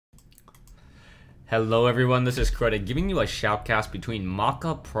Hello everyone, this is Credit giving you a shoutcast between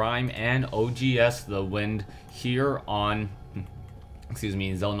Maka Prime and OGS The Wind here on,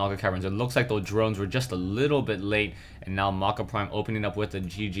 Xel'Naga Caverns. It looks like those drones were just a little bit late, and now Maka Prime opening up with a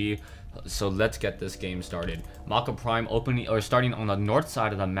GG. So let's get this game started. Maka Prime starting on the north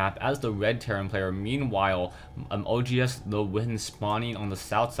side of the map as the red Terran player. Meanwhile, OGS The Wind spawning on the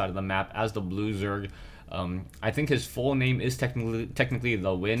south side of the map as the blue Zerg. I think his full name is technically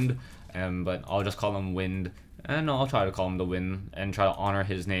The Wind, but I'll just call him Wind. And I'll try to call him The Wind and try to honor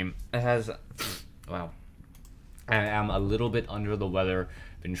his name. It has, wow. I am a little bit under the weather.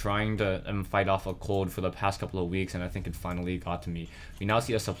 Been trying to fight off a cold for the past couple of weeks, and I think it finally got to me. We now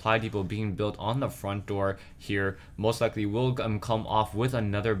see a supply depot being built on the front door here. Most likely will come off with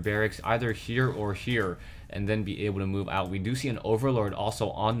another barracks either here or here, and then be able to move out. We do see an overlord also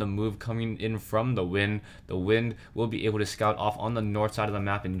on the move coming in from the Wind. The Wind will be able to scout off on the north side of the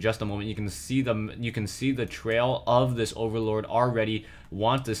map in just a moment. You can see the trail of this overlord already.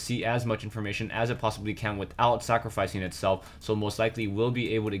 Want to see as much information as it possibly can without sacrificing itself, so most likely will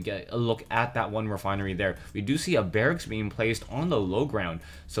be able to get a look at that one refinery there. We do see a barracks being placed on the low ground,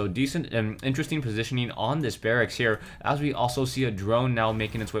 so decent and interesting positioning on this barracks here, as we also see a drone now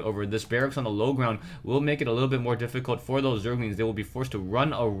making its way over. This barracks on the low ground will make it a little bit more difficult for those Zerglings. They will be forced to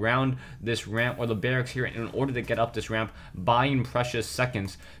run around this ramp or the barracks here in order to get up this ramp, buying precious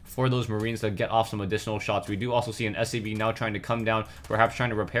seconds for those Marines to get off some additional shots. We do also see an SCV now trying to come down, perhaps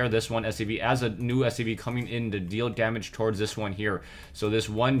trying to repair this one SCV as a new SCV coming in to deal damage towards this one here. So this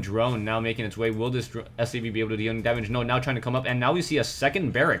one drone now making its way. Will this SCV be able to deal damage? No, now trying to come up, and now we see a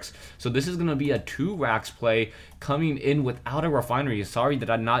second barracks. So this is going to be a 2 racks play coming in without a refinery. Sorry that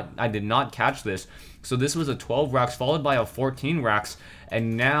I did not catch this. So this was a 12 racks followed by a 14 racks,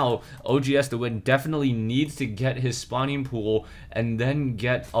 and now OGS The Wind definitely needs to get his spawning pool and then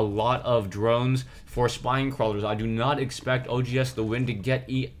get a lot of drones for spying crawlers. I do not expect OGS The Wind to get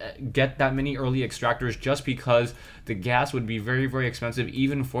that many early extractors, just because the gas would be very, very expensive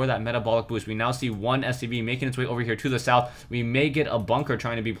even for that metabolic boost. We now see one SCV making its way over here to the south. We may get a bunker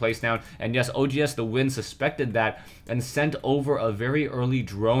trying to be placed down, and yes, OGS The Wind suspected that and sent over a very early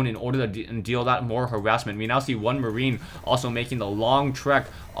drone in order to deal that more harassment. We now see one Marine also making the long trek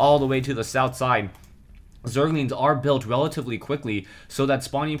all the way to the south side. Zerglings are built relatively quickly, so that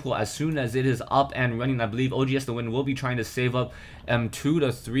spawning pool, as soon as it is up and running, I believe OGS The Wind will be trying to save up 2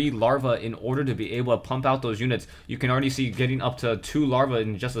 to 3 larvae in order to be able to pump out those units. You can already see getting up to 2 larvae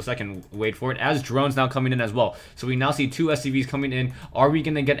in just a second. Wait for it, as drones now coming in as well. So we now see 2 SCVs coming in. Are we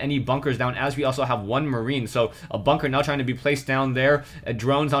going to get any bunkers down, as we also have 1 Marine? So a bunker now trying to be placed down there.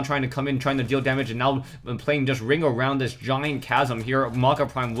 Drones now trying to come in, trying to deal damage, and now playing just ring around this giant chasm here. Maka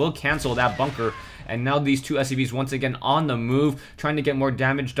Prime will cancel that bunker. And now these 2 SCVs once again on the move, trying to get more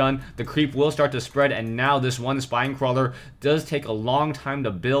damage done. The creep will start to spread, and now this one spine crawler does take a long time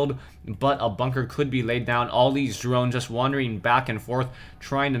to build, but a bunker could be laid down. All these drones just wandering back and forth,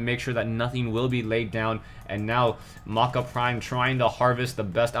 trying to make sure that nothing will be laid down. And now Maka Prime trying to harvest the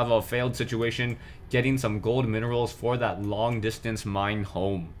best out of a failed situation, getting some gold minerals for that long distance mine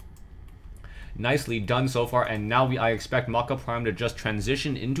home. Nicely done so far, and now I expect Maka Prime to just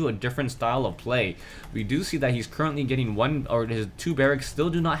transition into a different style of play. We do see that he's currently getting his 2 barracks still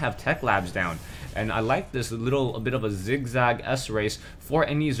do not have tech labs down, and I like this little bit of a zigzag S race for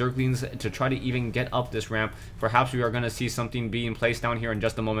any Zerglings to try to even get up this ramp. Perhaps we are going to see something being placed down here in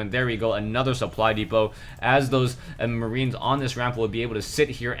just a moment. There we go, another supply depot, as those Marines on this ramp will be able to sit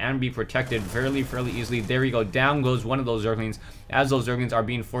here and be protected fairly easily. There we go, down goes one of those Zerglings, as those Zerglings are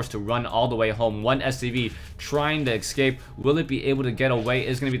being forced to run all the way home. One SCV trying to escape. Will it be able to get away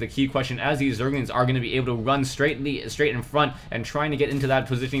is going to be the key question, as these Zerglings are going to be able to run straight in front and trying to get into that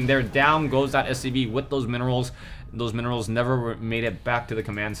positioning there. Down goes that SCV with those minerals. Those minerals never made it back to the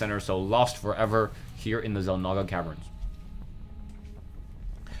command center, so lost forever here in the Xel'Naga Caverns.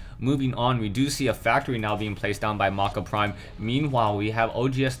 Moving on, we do see a factory now being placed down by Maka Prime. Meanwhile, we have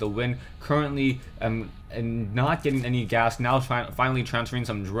OGS The Wind currently and not getting any gas, now finally transferring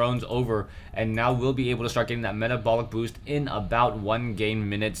some drones over, and now we'll be able to start getting that metabolic boost in about 1 game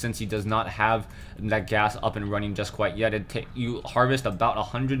minute, since he does not have that gas up and running just quite yet. You harvest about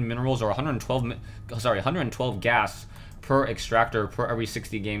 100 minerals, or 112 gas per extractor per every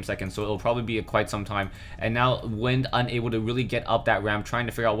 60 game seconds, so it'll probably be quite some time. And now Wind unable to really get up that ramp, trying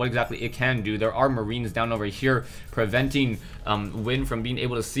to figure out what exactly it can do. There are Marines down over here preventing Wind from being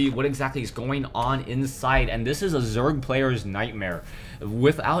able to see what exactly is going on inside, and this is a Zerg player's nightmare.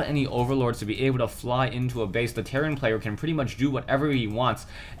 Without any overlords to be able to fly into a base, the Terran player can pretty much do whatever he wants.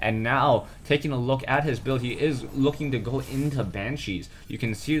 And now, taking a look at his build, he is looking to go into Banshees. You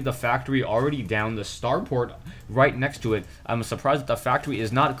can see the factory already down, the starport right next to it. I'm surprised that the factory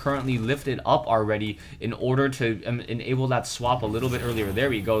is not currently lifted up already in order to enable that swap a little bit earlier.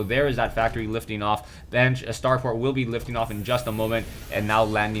 There we go. There is that factory lifting off. Starport will be lifting off in just a moment and now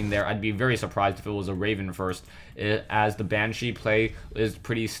landing there. I'd be very surprised if it was a Raven first, as the Banshee play is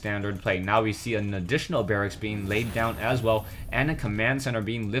pretty standard play. Now we see an additional barracks being laid down as well, and a command center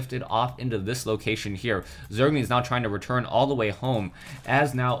being lifted off into this location here. Zergon is now trying to return all the way home,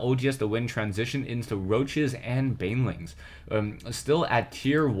 as now OGS the Wind transition into Roaches and Banelings. Still at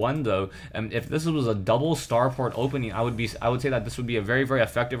tier 1 though. If this was a double starport opening, I would say that this would be a very, very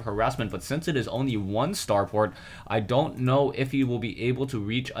effective harassment, but since it is only one starport, I don't know if he will be able to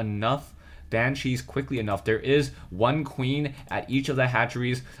reach enough Banshees quickly enough. There is one queen at each of the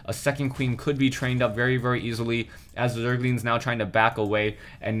hatcheries. A second queen could be trained up very, very easily, as Zergling's now trying to back away,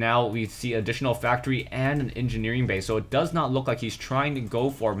 and now we see additional factory and an engineering base. So it does not look like he's trying to go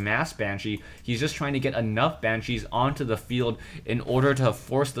for mass Banshee. He's just trying to get enough Banshees onto the field in order to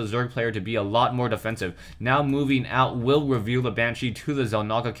force the Zerg player to be a lot more defensive. Now moving out will reveal the Banshee to the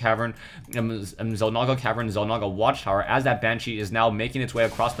Xel'Naga Cavern, Xel'Naga Watchtower. As that Banshee is now making its way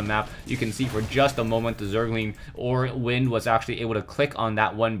across the map, you can see for just a moment the Zergling or Wind was actually able to click on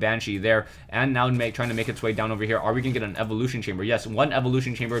that one Banshee there, and now trying to make its way down over here. Are we going to get an evolution chamber? Yes, one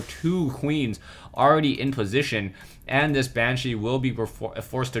evolution chamber, 2 queens already in position, and this Banshee will be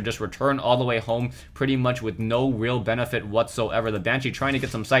forced to just return all the way home pretty much with no real benefit whatsoever. The Banshee trying to get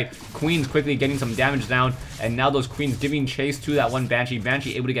some sight, queens quickly getting some damage down, and now those queens giving chase to that one Banshee.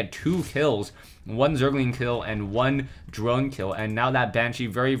 Banshee able to get 2 kills, 1 Zergling kill and 1 drone kill, and now that Banshee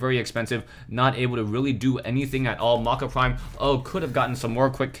very, very expensive, not able to really do anything at all. Maka Prime, could have gotten some more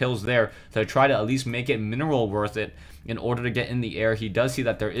quick kills there to try to at least make it mineral worth it in order to get in the air. He does see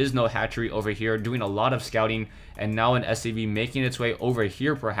that there is no hatchery over here, doing a lot of scouting, and now an SCV making its way over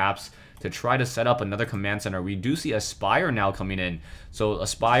here perhaps to try to set up another command center. We do see a Spire now coming in. So a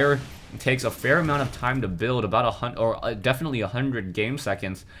Spire takes a fair amount of time to build, about 100, or definitely 100 game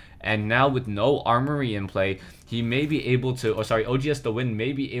seconds. And now with no armory in play, he may be able to, OGS the Wind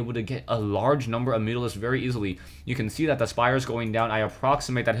may be able to get a large number of Mutalisks very easily. You can see that the Spire is going down. I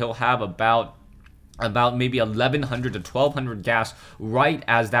approximate that he'll have about maybe 1100 to 1200 gas right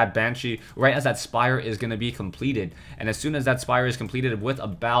as that Banshee, right as that Spire is going to be completed. And as soon as that Spire is completed with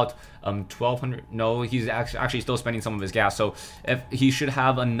about 1200, no, he's actually still spending some of his gas, so if he should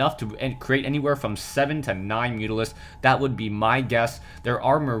have enough to create anywhere from 7 to 9 Mutalisks, that would be my guess. There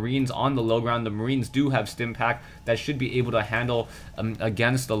are Marines on the low ground. The Marines do have stim pack that should be able to handle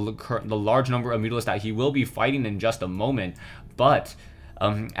against the large number of Mutalisks that he will be fighting in just a moment. But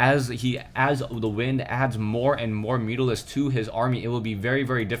as the Wind adds more and more Mutalisks to his army, it will be very,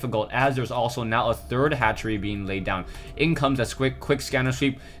 very difficult, as there's also now a 3rd hatchery being laid down. In comes a quick scanner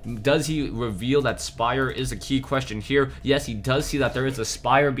sweep. Does he reveal that Spire is a key question here? Yes, he does see that there is a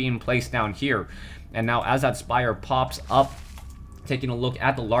Spire being placed down here. And now as that Spire pops up, taking a look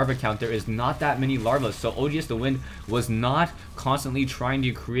at the larva count, there is not that many larvas, so OGS the Wind was not constantly trying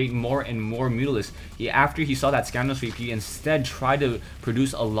to create more and more Mutalisks. After he saw that scanner sweep, he instead tried to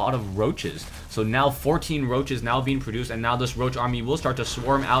produce a lot of roaches. So now 14 roaches now being produced, and now this roach army will start to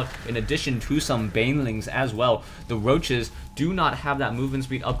swarm out in addition to some banelings as well. The roaches do not have that movement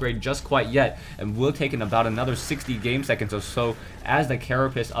speed upgrade just quite yet, and will take in about another 60 game seconds or so as the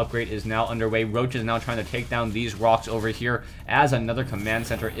Carapace upgrade is now underway. Roach is now trying to take down these rocks over here as another command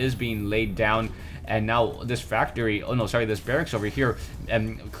center is being laid down. And now this factory, this barracks over here,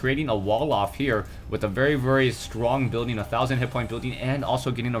 creating a wall off here with a very, very strong building, 1000 hit point building, and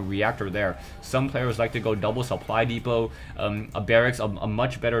also getting a reactor there. Some players like to go double supply depot. A barracks, a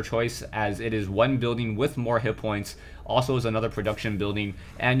much better choice, as it is one building with more hit points. Also is another production building,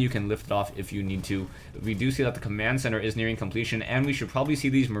 and you can lift it off if you need to. We do see that the command center is nearing completion, and we should probably see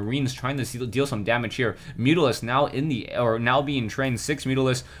these Marines trying to deal some damage here. Mutalisks now in the air, or now being trained. 6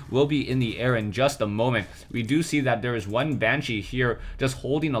 Mutalisks will be in the air in just a moment. We do see that there is one Banshee here just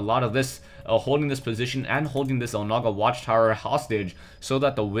holding a lot of this, holding this position and holding this Xel'Naga Watchtower hostage so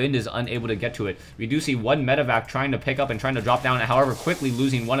that the Wind is unable to get to it. We do see one medevac trying to pick up and trying to drop down, however quickly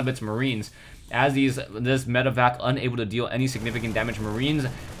losing one of its Marines. as this medevac unable to deal any significant damage. Marines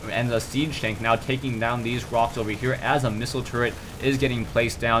and the siege tank now taking down these rocks over here as a missile turret is getting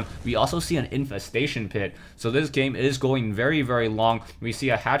placed down. We also see an infestation pit, so this game is going very, very long. We see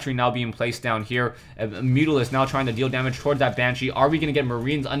a hatchery now being placed down here. Mutalisk now trying to deal damage towards that Banshee. Are we going to get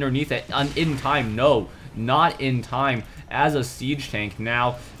Marines underneath it in time? No, not in time, as a siege tank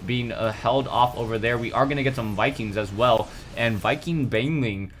now being held off over there. We are going to get some Vikings as well, and Viking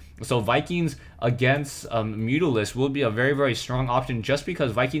Baneling. So Vikings against Mutalisk will be a very, very strong option just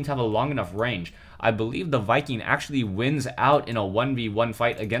because Vikings have a long enough range. I believe the Viking actually wins out in a 1v1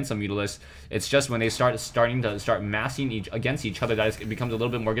 fight against a Mutalisk. It's just when they start massing against each other that it becomes a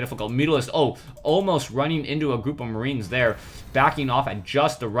little bit more difficult. Mutalisk, oh, almost running into a group of Marines there, backing off at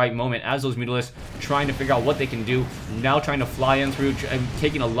just the right moment as those Mutalisks trying to figure out what they can do. Now trying to fly in through,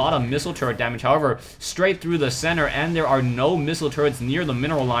 taking a lot of missile turret damage. However, straight through the center, and there are no missile turrets near the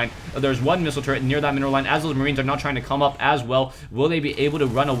mineral line. There's one missile turret near that mineral line as those Marines are now trying to come up as well. Will they be able to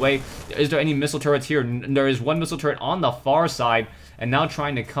run away? Is there any missile turrets here? There is one missile turret on the far side, and now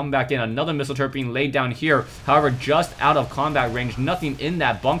trying to come back in. Another missile turret being laid down here. However, just out of combat range, nothing in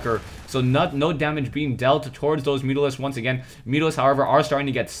that bunker. So no damage being dealt towards those Mutalisks once again. Mutalisks, however, are starting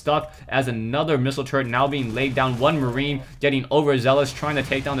to get stuck as another missile turret now being laid down. One Marine getting overzealous, trying to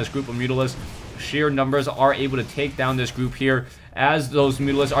take down this group of Mutalisks. Sheer numbers are able to take down this group here, as those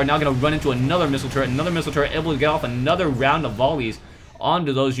Mutalisks are now going to run into another missile turret. Another missile turret able to get off another round of volleys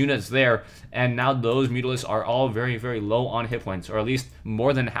onto those units there. And now those Mutalisks are all very, very low on hit points, or at least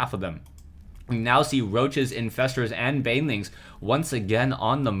more than half of them. We now see Roaches, Infestors, and Banelings once again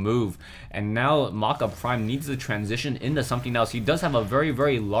on the move. And now Maka Prime needs to transition into something else. He does have a very,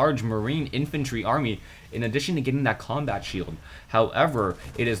 very large Marine infantry army, in addition to getting that combat shield. However,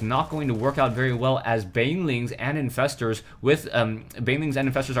 it is not going to work out very well, as Banelings and Infestors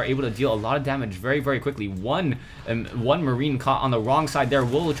are able to deal a lot of damage very, very quickly. One Marine caught on the wrong side there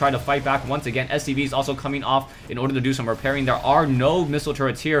will try to fight back once again. SCV is also coming off in order to do some repairing. There are no missile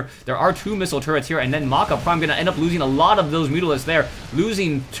turrets here. There are 2 missile turrets here, and then Maka Prime going to end up losing a lot of those Mutalisks there,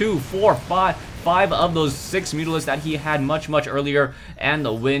 losing 2, 4, 5 of those 6 Mutalisks that he had much, much earlier, and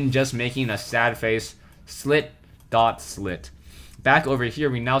the wind just making a sad face. Slit dot slit. Back over here,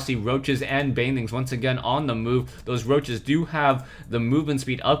 we now see Roaches and Banelings once again on the move. Those Roaches do have the movement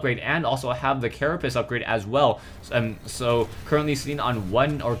speed upgrade and also have the Carapace upgrade as well. So currently sitting on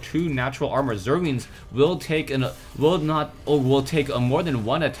 1 or 2 natural armor. Zerglings will take more than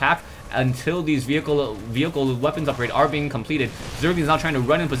 1 attack until these vehicle weapons upgrade are being completed. Zerglings now trying to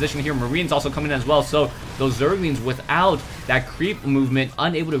run in position here. Marines also coming in as well. So those Zerglings, without that creep movement,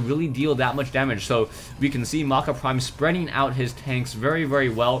 unable to really deal that much damage. So we can see Maka Prime spreading out his tanks very, very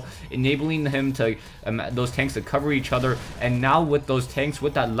well, enabling him to those tanks to cover each other. And now with those tanks,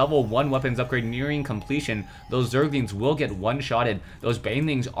 with that level 1 weapons upgrade nearing completion, those Zerglings will get one-shotted. Those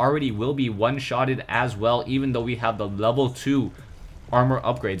Banelings already will be one-shotted as well, even though we have the level 2 armor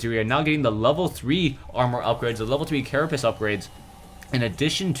upgrades. We are now getting the level 3 armor upgrades, the level 3 Carapace upgrades, in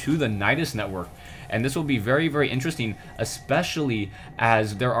addition to the Nidus network. And this will be very, very interesting, especially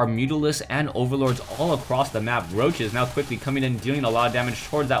as there are Mutalisks and Overlords all across the map. Roaches now quickly coming in, dealing a lot of damage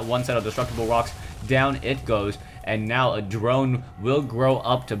towards that one set of destructible rocks. Down it goes. And now a drone will grow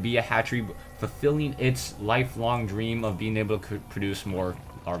up to be a hatchery, fulfilling its lifelong dream of being able to produce more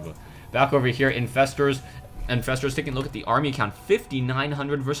larvae. Back over here, Infestors taking a look at the army count,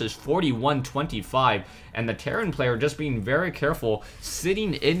 5,900 versus 4,125, and the Terran player just being very careful,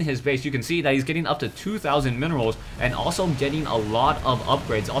 sitting in his base. You can see that he's getting up to 2,000 minerals and also getting a lot of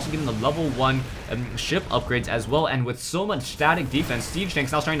upgrades, also getting the level 1 ship upgrades as well. And with so much static defense, siege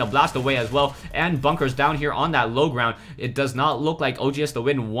tanks now starting to blast away as well, and bunkers down here on that low ground. It does not look like OGS the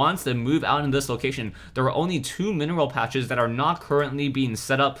Wind wants to move out in this location. There are only 2 mineral patches that are not currently being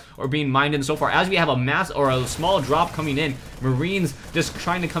set up or being mined in so far, as we have a mass or a small drop coming in. Marines just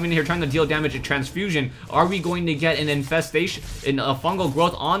trying to come in here, trying to deal damage at transfusion. Are we going to get an infestation, in a fungal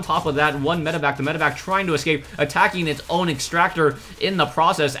growth on top of that one medevac? The medevac trying to escape, attacking its own extractor in the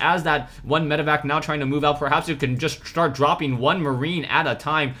process, as that one medevac now trying to move out. Perhaps it can just start dropping 1 Marine at a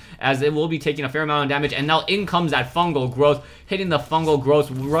time, as it will be taking a fair amount of damage. And now in comes that fungal growth, hitting the fungal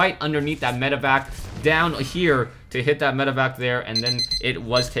growth right underneath that medevac down here to hit that medevac there, and then it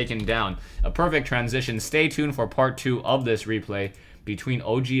was taken down. A perfect transition. Stay tuned for part 2 of this replay between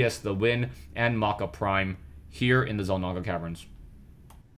OGS the Wind and Maka Prime here in the Xel'Naga Caverns.